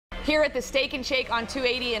Here at the Steak and Shake on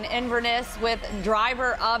 280 in Inverness with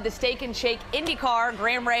driver of the Steak and Shake IndyCar,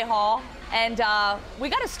 Rahal. And we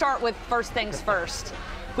got to start with first things first.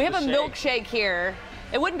 We have a milkshake here.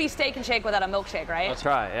 It wouldn't be Steak and Shake without a milkshake, right? That's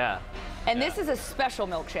right, yeah. And this is a special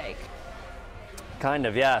milkshake. Kind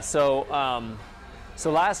of, yeah. So, so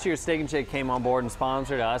last year Steak and Shake came on board and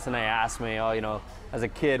sponsored us, and they asked me, oh, you know, as a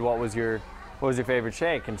kid, what was your favorite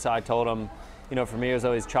shake? And so I told them, you know, for me it was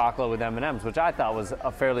always chocolate with M&Ms, which I thought was a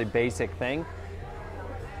fairly basic thing.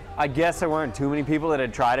 I guess there weren't too many people that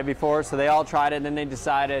had tried it before, so they all tried it, and then they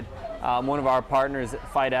decided, one of our partners,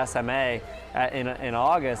 Fight SMA, in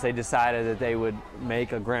August, they decided that they would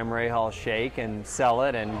make a Rahal shake and sell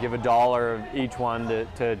it and give $1 each one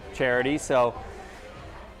to charity. So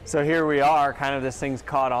here we are, kind of this thing's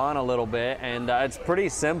caught on a little bit, and it's pretty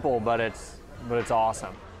simple, but it's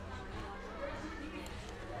awesome.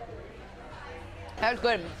 That's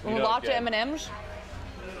good. Lots of M&Ms.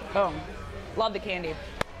 Oh, love the candy.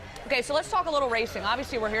 Okay, so let's talk a little racing.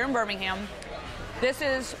 Obviously, we're here in Birmingham. This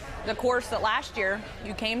is the course that last year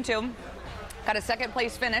you came to, got a second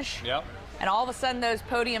place finish. Yep. And all of a sudden, those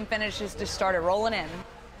podium finishes just started rolling in.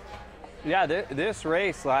 Yeah, this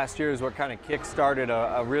race last year is what kind of kick-started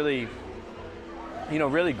a really,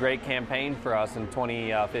 really great campaign for us in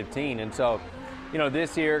 2015. And so, you know,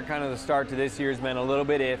 this year, kind of the start to this year has been a little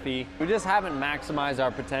bit iffy. We just haven't maximized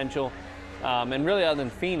our potential. And really, other than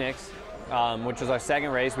Phoenix, which was our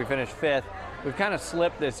second race, we finished 5th. We've kind of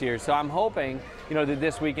slipped this year. So I'm hoping, you know, that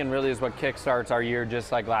this weekend really is what kickstarts our year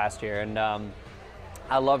just like last year. And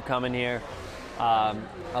I love coming here. I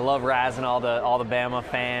love razzing all the Bama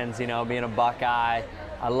fans, you know, being a Buckeye.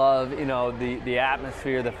 I love, you know, the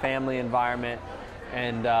atmosphere, the family environment,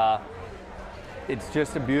 and it's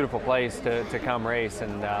just a beautiful place to come race,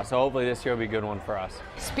 and so hopefully this year will be a good one for us.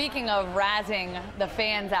 Speaking of razzing the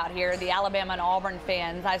fans out here, the Alabama and Auburn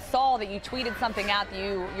fans, I saw that you tweeted something out that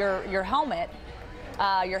your helmet,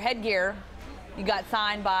 your headgear, you got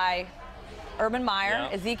signed by Urban Meyer,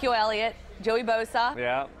 yep. Ezekiel Elliott, Joey Bosa,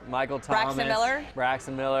 yeah, Michael Thomas,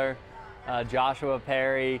 Braxton Miller, Joshua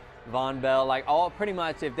Perry, Von Bell, like all pretty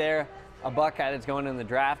much if they're a Buckeye that's going in the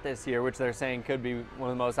draft this year, which they're saying could be one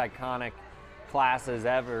of the most iconic classes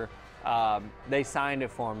ever, they signed it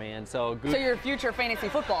for me, and so your future fantasy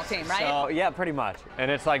football team, right? So yeah, pretty much, and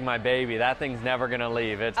it's like my baby. That thing's never gonna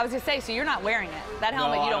leave. I was gonna say, so you're not wearing it? That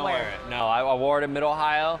helmet, no, you don't wear it. No, I wore it in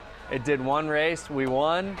Mid-Ohio. It did one race, we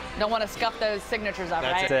won. Don't want to scuff those signatures up,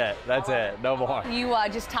 right? That's it, no more. You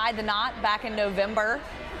just tied the knot back in November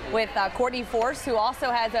with Courtney Force, who also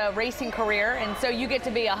has a racing career, and so you get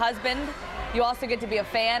to be a husband. You also get to be a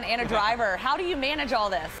fan and a driver. How do you manage all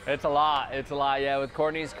this? It's a lot, yeah. With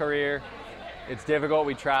Courtney's career, it's difficult.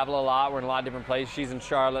 We travel a lot. We're in a lot of different places. She's in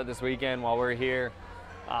Charlotte this weekend while we're here.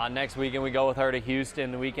 Next weekend we go with her to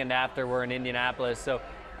Houston. The weekend after we're in Indianapolis. So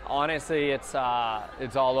honestly, it's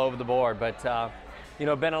all over the board. But you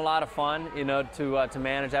know, been a lot of fun, you know, to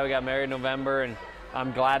manage that. We got married in November, and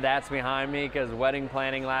I'm glad that's behind me, because wedding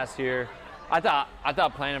planning last year, I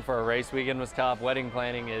thought planning for a race weekend was tough. Wedding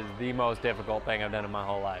planning is the most difficult thing I've done in my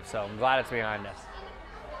whole life. So I'm glad it's behind us.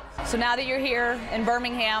 So now that you're here in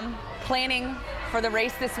Birmingham, planning for the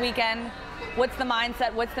race this weekend, what's the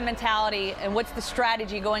mindset, what's the mentality, and what's the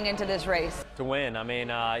strategy going into this race? To win. I mean,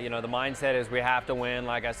 you know, the mindset is we have to win,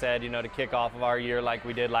 like I said, you know, to kick off of our year like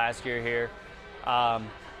we did last year here.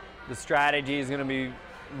 The strategy is going to be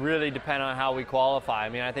really depend on how we qualify. I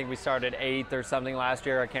mean, I think we started 8th or something last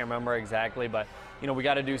year. I can't remember exactly, but you know, we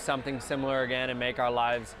got to do something similar again and make our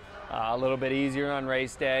lives a little bit easier on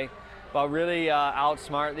race day. But really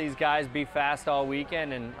outsmart these guys, be fast all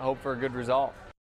weekend, and hope for a good result.